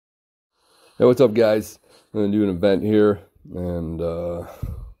Hey, what's up, guys? I'm going to do an event here, and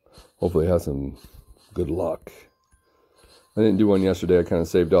hopefully have some good luck. I didn't do one yesterday. I kind of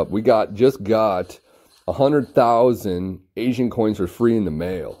saved up. We just got 100,000 Asian coins for free in the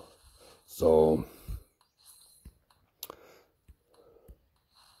mail. So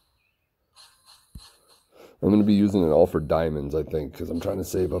I'm going to be using it all for diamonds, I think, because I'm trying to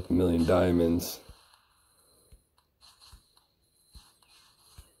save up 1,000,000 diamonds.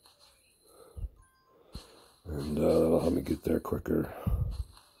 And that'll help me get there quicker.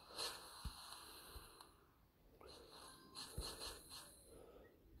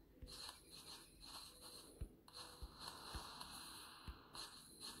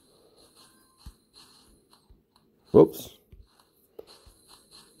 Whoops.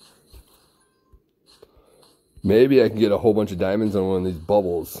 Maybe I can get a whole bunch of diamonds on one of these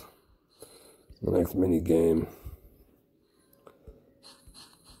bubbles. The next mini game.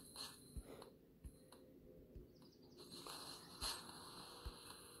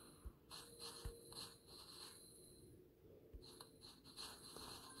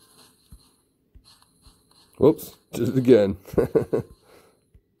 Whoops, did it again.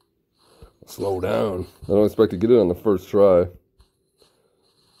 Slow down. I don't expect to get it on the first try.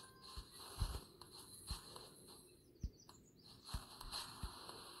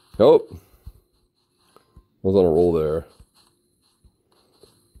 Nope. I was on a roll there.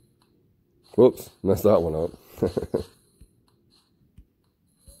 Whoops, messed that one up.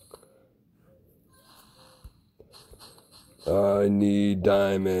 I need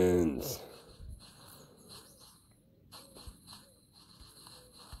diamonds.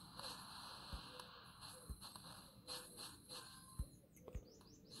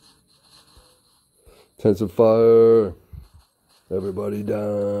 Intensify. Everybody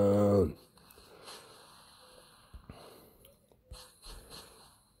down.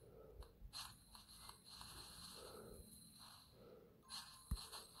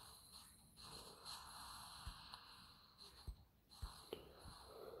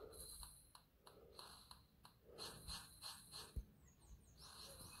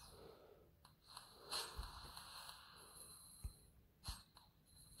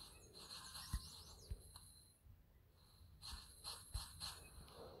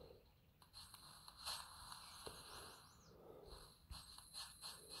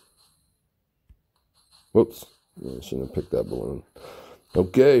 Whoops, I shouldn't have picked that balloon.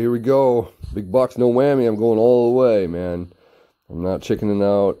 Okay, here we go. Big bucks, no whammy. I'm going all the way, man. I'm not chickening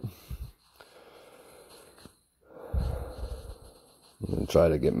out. I'm going to try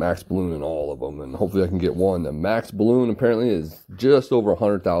to get max balloon in all of them, and hopefully I can get one. The max balloon apparently is just over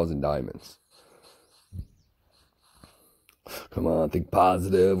 100,000 diamonds. Come on, think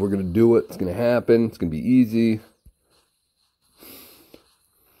positive. We're going to do it. It's going to happen. It's going to be easy.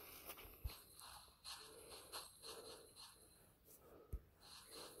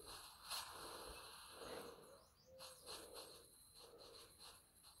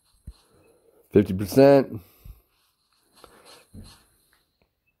 %.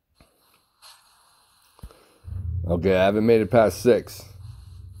 Okay, I haven't made it past 6.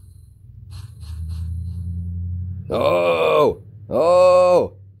 Oh!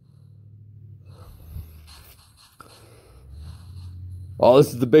 Oh! Oh,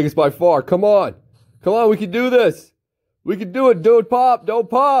 this is the biggest by far. Come on. Come on, we can do this. We can do it. Don't pop. Don't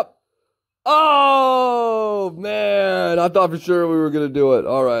pop. Oh, man. I thought for sure we were going to do it.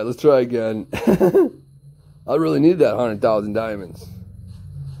 All right, let's try again. I really need that 100,000 diamonds.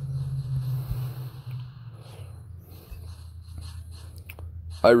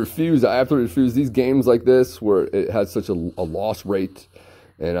 I refuse. I have to refuse these games like this where it has such a loss rate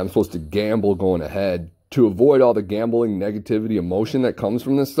and I'm supposed to gamble going ahead to avoid all the gambling negativity emotion that comes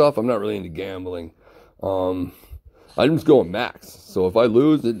from this stuff. I'm not really into gambling. I'm just going max. So if I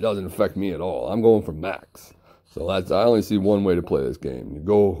lose, it doesn't affect me at all. I'm going for max. So I only see one way to play this game. You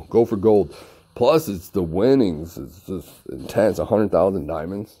go for gold. Plus, it's the winnings. It's just intense. 100,000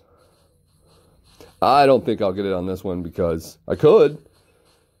 diamonds. I don't think I'll get it on this one because I could.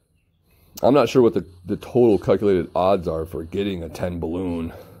 I'm not sure what the total calculated odds are for getting a 10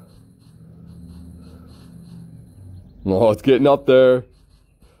 balloon. Oh, it's getting up there.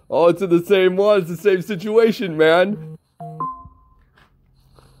 Oh, it's in the same one. It's the same situation, man.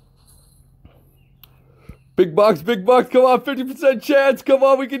 Big bucks, big bucks. Come on, 50% chance. Come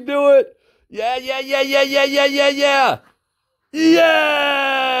on, we can do it. Yeah, yeah, yeah, yeah, yeah, yeah, yeah, yeah.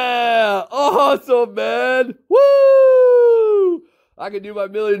 Yeah! Awesome, man. Woo! I can do my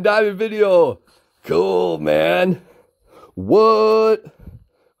 1,000,000 diamond video. Cool, man. What?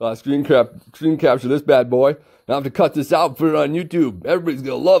 Screen capture this bad boy. I have to cut this out and put it on YouTube. Everybody's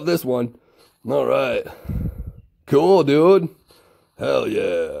going to love this one. All right. Cool, dude. Hell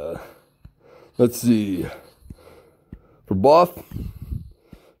yeah. Let's see. For buff,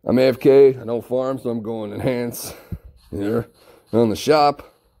 I'm AFK. I don't farm, so I'm going enhance here. And on the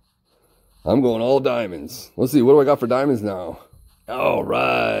shop, I'm going all diamonds. Let's see, what do I got for diamonds now? All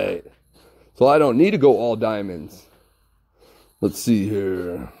right. So I don't need to go all diamonds. Let's see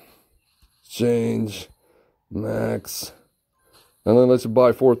here. Change. Max. And then lets you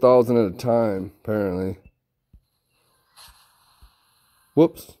buy 4,000 at a time, apparently.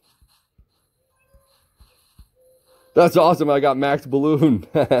 Whoops. That's awesome. I got max balloon.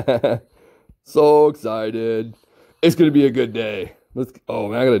 So excited. It's going to be a good day. Oh,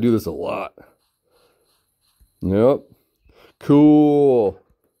 man, I got to do this a lot. Yep. Cool.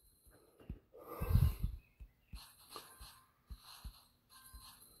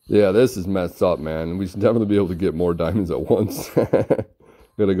 Yeah, this is messed up, man. We should definitely be able to get more diamonds at once. Gotta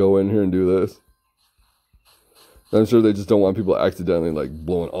go in here and do this. I'm sure they just don't want people accidentally, like,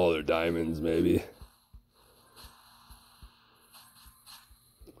 blowing all their diamonds, maybe.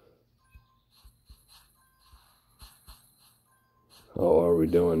 Oh, what are we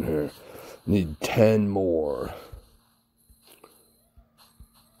doing here? Need 10 more.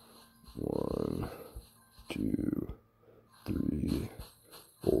 1, 2, 3,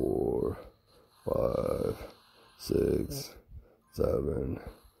 4, 5, 6, 7,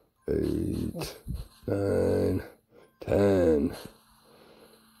 8, 9, 10.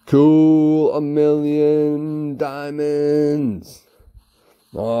 Cool, 1,000,000 diamonds.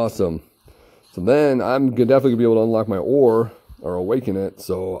 Awesome. So then I'm definitely gonna be able to unlock my ore or awaken it.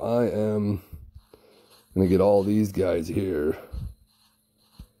 So I am gonna get all these guys here.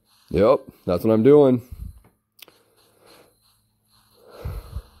 Yep, that's what I'm doing.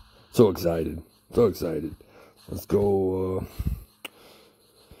 So excited. So excited. Let's go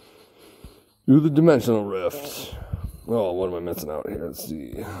do the dimensional rift. Oh, what am I missing out here? Let's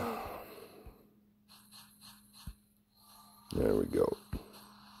see. There we go.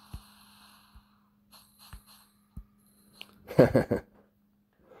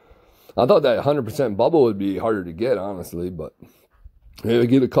 I thought that 100% bubble would be harder to get, honestly, but maybe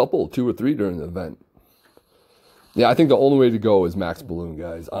get a couple, 2 or 3 during the event. Yeah, I think the only way to go is max balloon,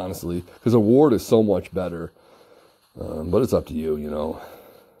 guys, honestly, because a ward is so much better. But it's up to you, you know.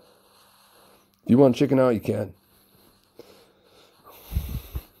 If you want chicken out, you can.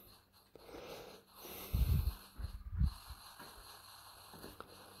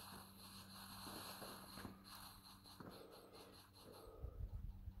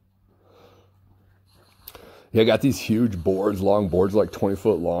 Yeah, I got these huge boards, long boards, like 20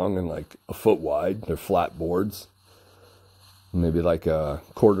 foot long and like a foot wide. They're flat boards, maybe like a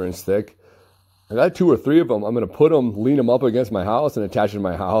 1/4 inch thick. I got 2 or 3 of them. I'm going to put them, lean them up against my house and attach it to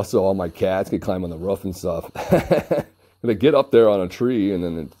my house so all my cats can climb on the roof and stuff. They get up there on a tree and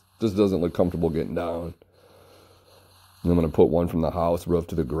then it just doesn't look comfortable getting down. And I'm going to put one from the house roof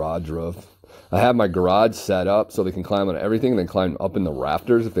to the garage roof. I have my garage set up so they can climb on everything and then climb up in the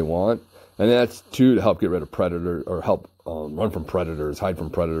rafters if they want. And that's too to help get rid of predators or help run from predators, hide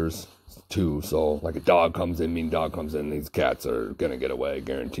from predators too. So like a dog comes in, mean dog comes in, these cats are going to get away.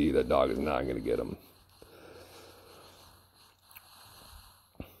 Guarantee that dog is not going to get them.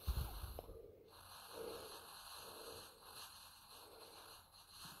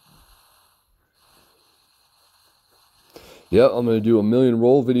 Yeah, I'm going to do a 1,000,000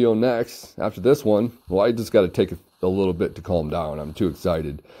 roll video next after this one. Well, I just got to take a little bit to calm down. I'm too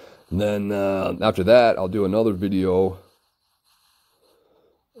excited. And then after that, I'll do another video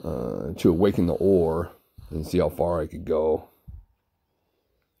to awaken the ore and see how far I could go.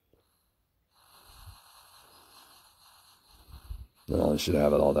 I should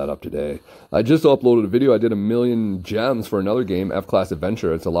have all that up today. I just uploaded a video. I did 1,000,000 gems for another game, F-Class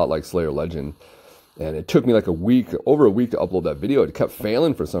Adventure. It's a lot like Slayer Legend. And it took me like over a week to upload that video. It kept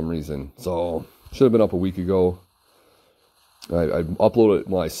failing for some reason. So, should have been up a week ago. I uploaded it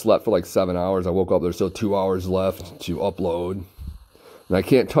when I slept for like 7 hours. I woke up, there's still 2 hours left to upload. And I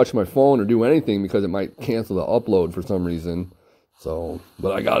can't touch my phone or do anything because it might cancel the upload for some reason. So,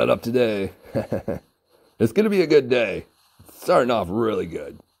 but I got it up today. It's going to be a good day. It's starting off really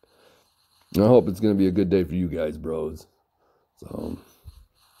good. I hope it's going to be a good day for you guys, bros. So,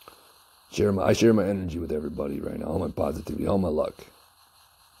 I share my energy with everybody right now. All my positivity, all my luck.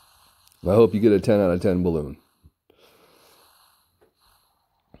 I hope you get a 10 out of 10 balloon.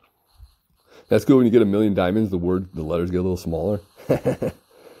 That's good when you get 1,000,000 diamonds, the letters get a little smaller.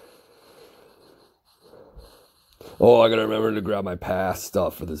 Oh, I gotta remember to grab my past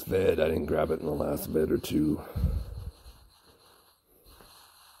stuff for this vid. I didn't grab it in the last vid or two.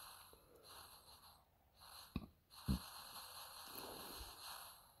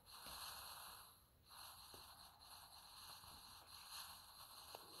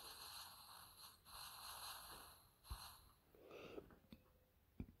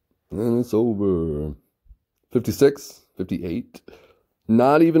 And it's over. 56, 58.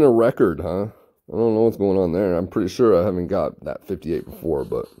 Not even a record, huh? I don't know what's going on there. I'm pretty sure I haven't got that 58 before,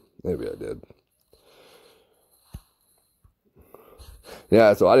 but maybe I did.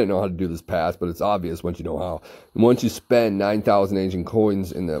 Yeah, so I didn't know how to do this pass, but it's obvious once you know how. And once you spend 9,000 ancient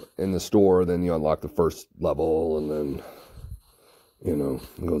coins in the store, then you unlock the first level, and then, you know,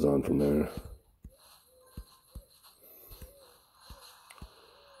 it goes on from there.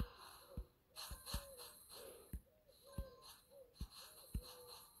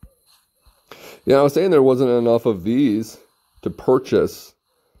 Yeah, I was saying there wasn't enough of these to purchase.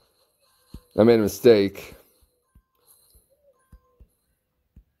 I made a mistake.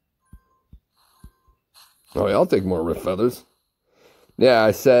 Oh yeah, I'll take more rift feathers. Yeah,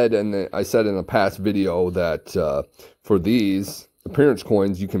 I said in a past video that for these appearance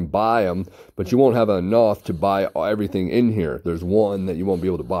coins you can buy them, but you won't have enough to buy everything in here. There's one that you won't be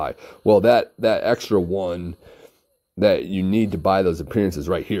able to buy. Well, that extra one that you need to buy those appearances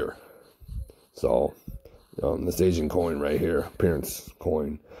right here. So, this Asian coin right here, appearance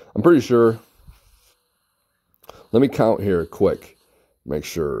coin. I'm pretty sure. Let me count here quick. Make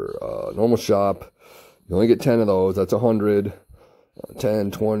sure. Normal shop. You only get 10 of those. That's 100.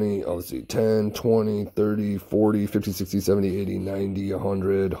 10, 20. Oh, let's see. 10, 20, 30, 40, 50, 60, 70, 80, 90,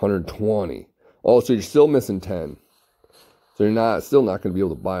 100, 120. Oh, so you're still missing 10. So you're still not going to be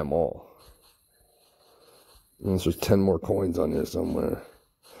able to buy them all. Unless there's 10 more coins on here somewhere.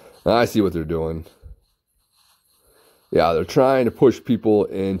 I see what they're doing. Yeah, they're trying to push people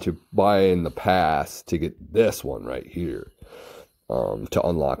into buying the pass to get this one right here. To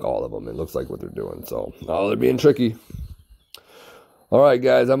unlock all of them. It looks like what they're doing. So, they're being tricky. All right,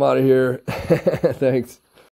 guys, I'm out of here. Thanks.